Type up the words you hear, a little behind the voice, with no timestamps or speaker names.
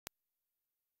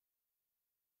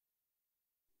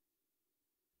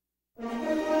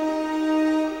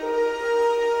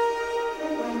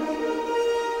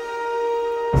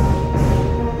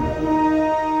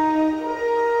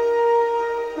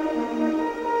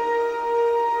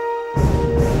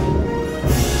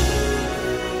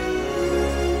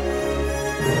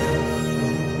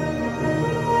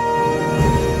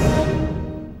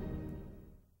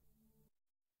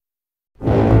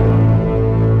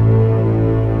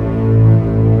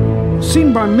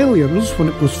Seen by millions when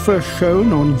it was first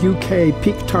shown on UK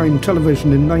peak time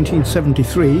television in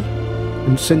 1973,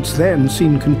 and since then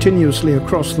seen continuously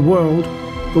across the World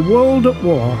at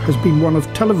War has been one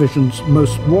of television's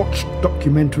most watched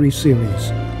documentary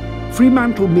series.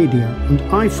 Fremantle Media and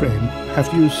iFrame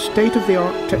have used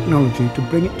state-of-the-art technology to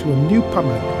bring it to a new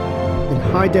public in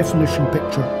high-definition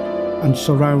picture and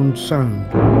surround sound.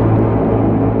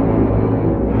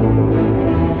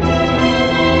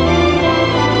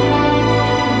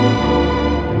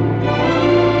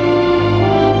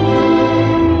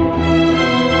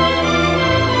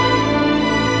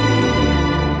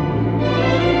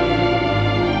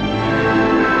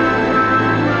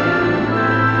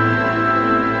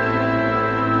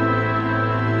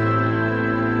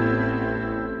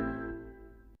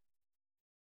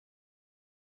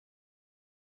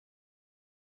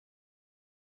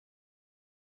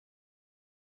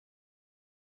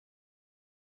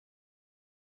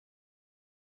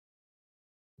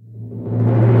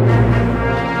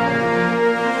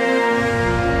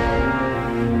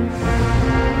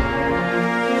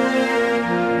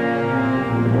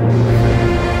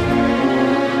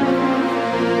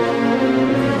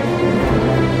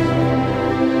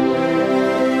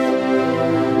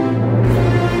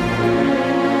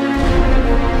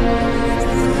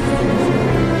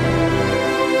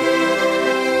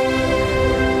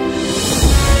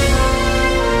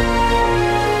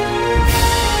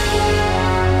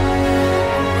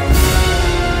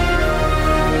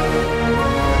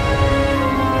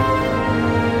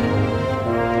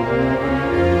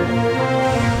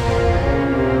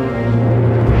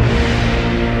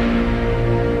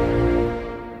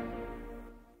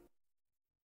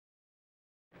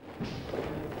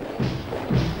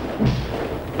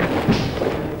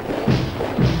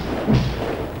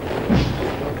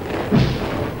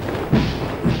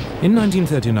 In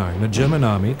 1939, the German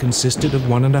army consisted of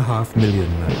 1.5 million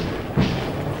men.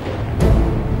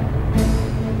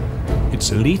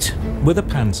 Its elite were the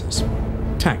panzers,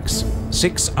 tanks,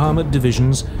 6 armoured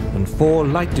divisions and 4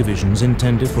 light divisions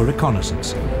intended for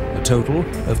reconnaissance, a total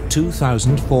of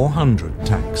 2,400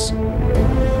 tanks.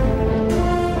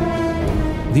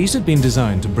 These had been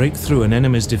designed to break through an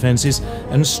enemy's defences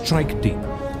and strike deep,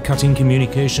 cutting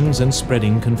communications and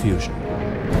spreading confusion.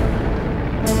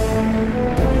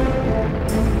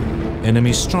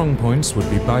 Enemy strong points would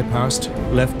be bypassed,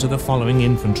 left to the following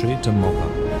infantry to mop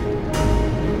up.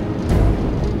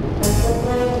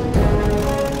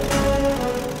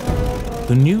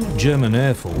 The new German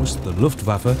Air Force, the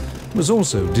Luftwaffe, was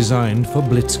also designed for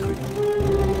blitzkrieg.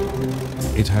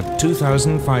 It had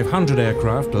 2,500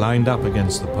 aircraft lined up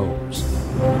against the Poles.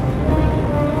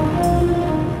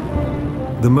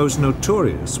 The most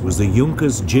notorious was the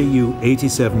Junkers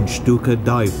Ju-87 Stuka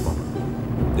dive bomber.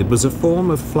 It was a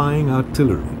form of flying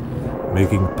artillery,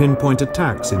 making pinpoint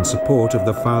attacks in support of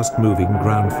the fast-moving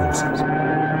ground forces.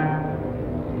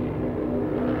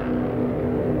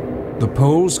 The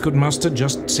Poles could muster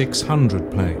just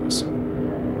 600 planes.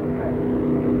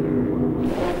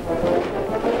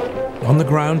 On the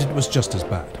ground, it was just as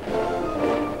bad.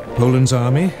 Poland's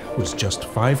army was just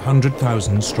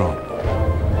 500,000 strong.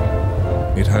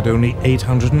 It had only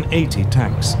 880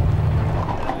 tanks.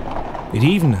 It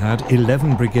even had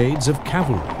 11 brigades of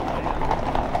cavalry,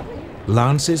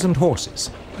 lances and horses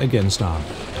against army.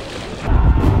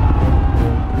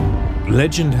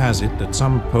 Legend has it that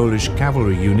some Polish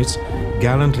cavalry units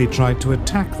gallantly tried to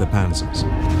attack the panzers,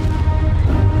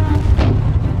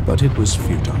 but it was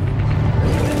futile.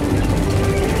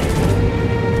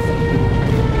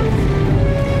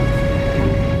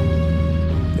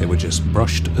 They were just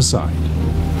brushed aside.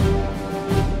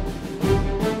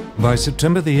 By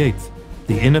September the 8th,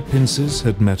 the inner pincers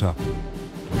had met up.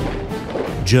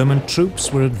 German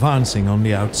troops were advancing on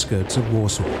the outskirts of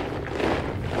Warsaw.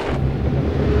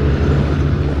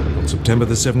 On September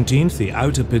the 17th, the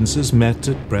outer pincers met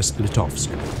at Brest-Litovsk.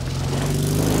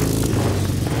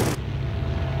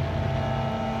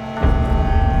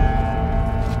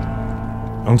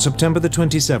 On September the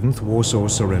 27th, Warsaw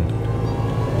surrendered.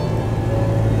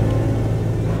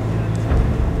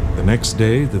 The next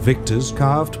day, the victors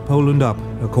carved Poland up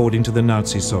according to the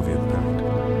Nazi-Soviet pact.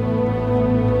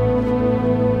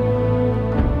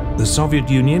 The Soviet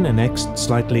Union annexed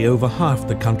slightly over half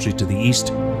the country to the east.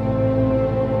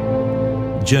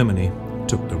 Germany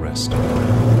took the rest.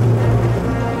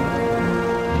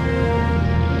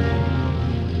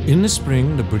 In the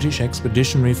spring, the British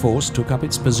Expeditionary Force took up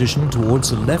its position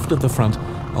towards the left of the front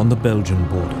on the Belgian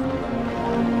border.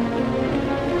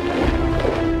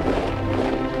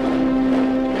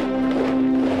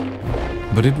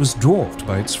 But it was dwarfed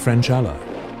by its French ally.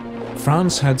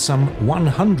 France had some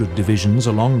 100 divisions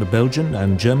along the Belgian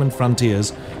and German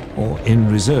frontiers or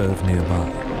in reserve nearby.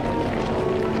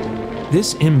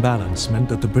 This imbalance meant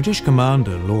that the British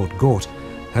commander, Lord Gort,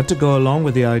 had to go along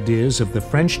with the ideas of the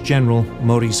French general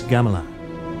Maurice Gamelin.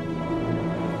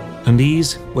 And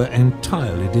these were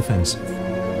entirely defensive.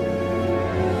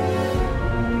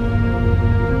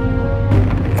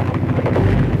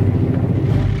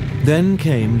 Then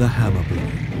came the hammer blow.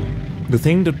 The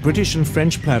thing that British and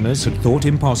French planners had thought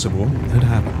impossible had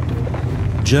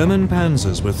happened. German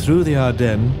panzers were through the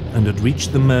Ardennes and had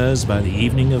reached the Meuse by the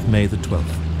evening of May the 12th.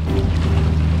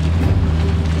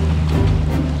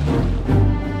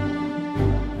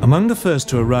 Among the first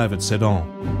to arrive at Sedan,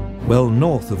 well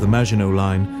north of the Maginot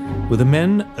Line, were the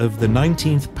men of the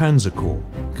 19th Panzer Corps,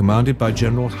 commanded by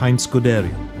General Heinz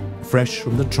Guderian, fresh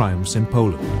from the triumphs in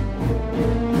Poland.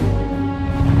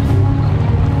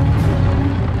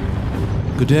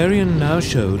 Guderian now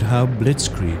showed how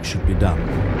blitzkrieg should be done.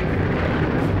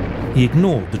 He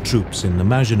ignored the troops in the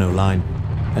Maginot Line,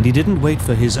 and he didn't wait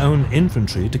for his own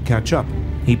infantry to catch up.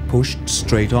 He pushed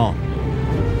straight on.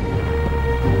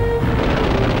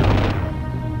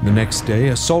 The next day,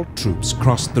 assault troops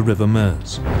crossed the River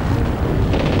Meuse.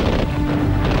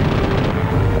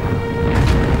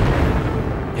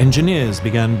 Engineers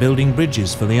began building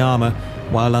bridges for the armor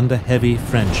while under heavy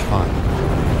French fire.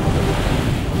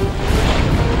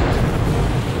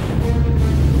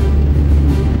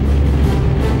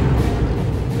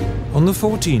 On the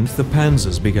 14th, the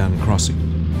panzers began crossing.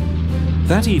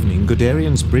 That evening,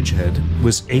 Guderian's bridgehead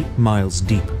was 8 miles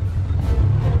deep.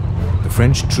 The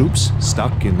French troops,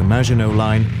 stuck in the Maginot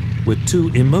Line, were too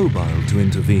immobile to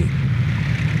intervene.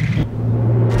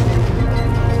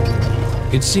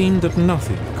 It seemed that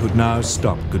nothing could now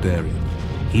stop Guderian.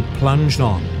 He plunged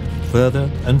on, further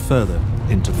and further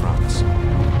into France.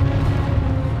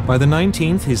 By the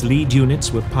 19th, his lead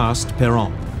units were past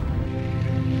Péronne.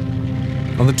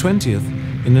 On the 20th,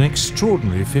 in an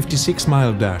extraordinary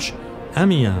 56-mile dash,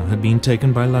 Amiens had been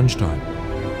taken by lunchtime.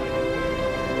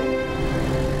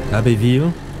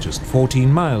 Abbeville, just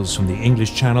 14 miles from the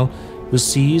English Channel, was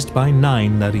seized by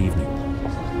 9 that evening.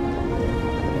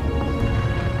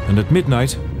 And at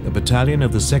midnight, a battalion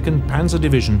of the 2nd Panzer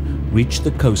Division reached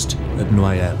the coast at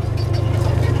Noyelles.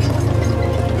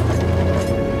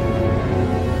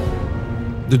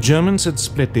 The Germans had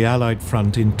split the Allied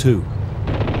front in two.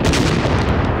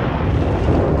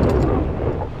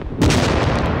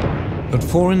 At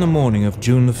 4 in the morning of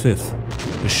June the 5th,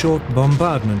 a short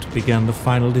bombardment began the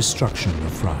final destruction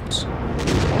of France.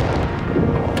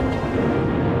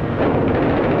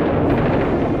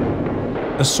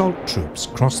 Assault troops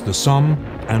crossed the Somme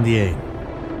and the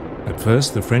Aisne. At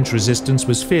first, the French resistance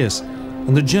was fierce,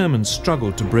 and the Germans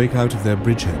struggled to break out of their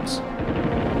bridgeheads.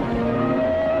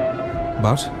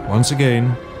 But, once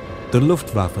again, the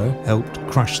Luftwaffe helped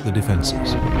crush the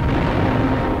defenses.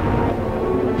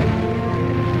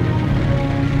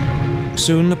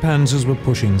 Soon the panzers were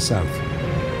pushing south,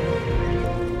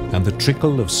 and the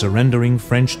trickle of surrendering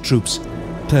French troops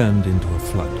turned into a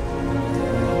flood.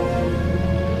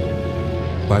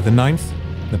 By the 9th,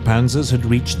 the panzers had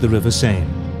reached the River Seine,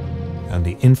 and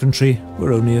the infantry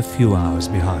were only a few hours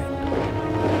behind.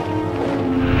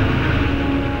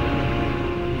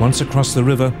 Once across the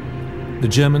river, the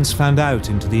Germans fanned out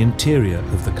into the interior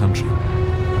of the country.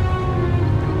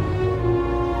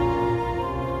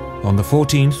 On the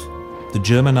 14th, the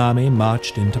German army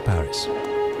marched into Paris.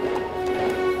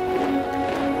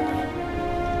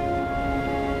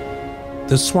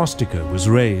 The swastika was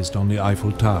raised on the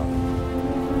Eiffel Tower.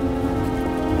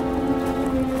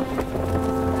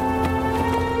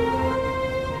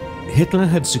 Hitler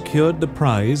had secured the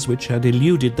prize which had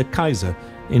eluded the Kaiser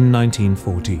in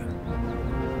 1914.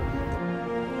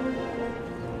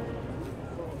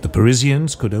 The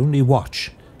Parisians could only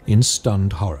watch in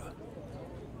stunned horror.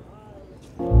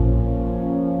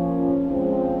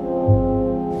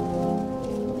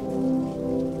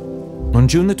 On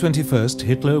June the 21st,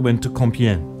 Hitler went to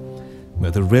Compiègne,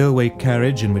 where the railway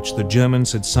carriage in which the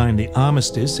Germans had signed the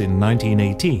armistice in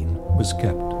 1918 was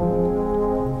kept.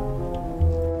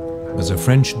 As a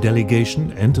French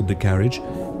delegation entered the carriage,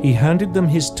 he handed them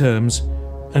his terms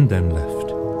and then left.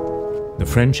 The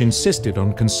French insisted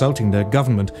on consulting their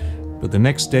government, but the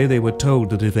next day they were told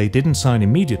that if they didn't sign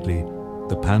immediately,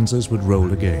 the panzers would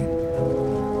roll again.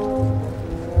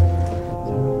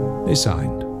 They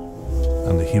signed,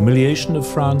 and the humiliation of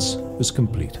France was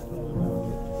complete.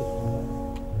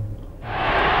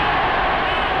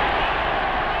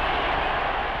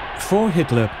 For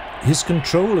Hitler, his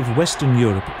control of Western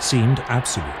Europe seemed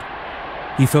absolute.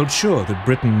 He felt sure that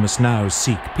Britain must now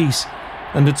seek peace,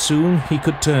 and that soon he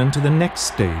could turn to the next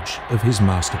stage of his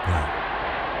master plan.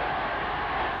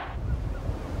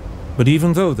 But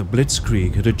even though the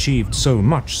Blitzkrieg had achieved so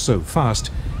much so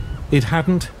fast, it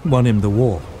hadn't won him the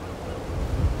war.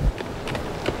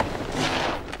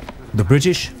 The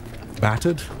British,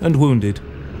 battered and wounded,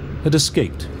 had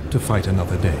escaped to fight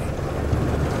another day.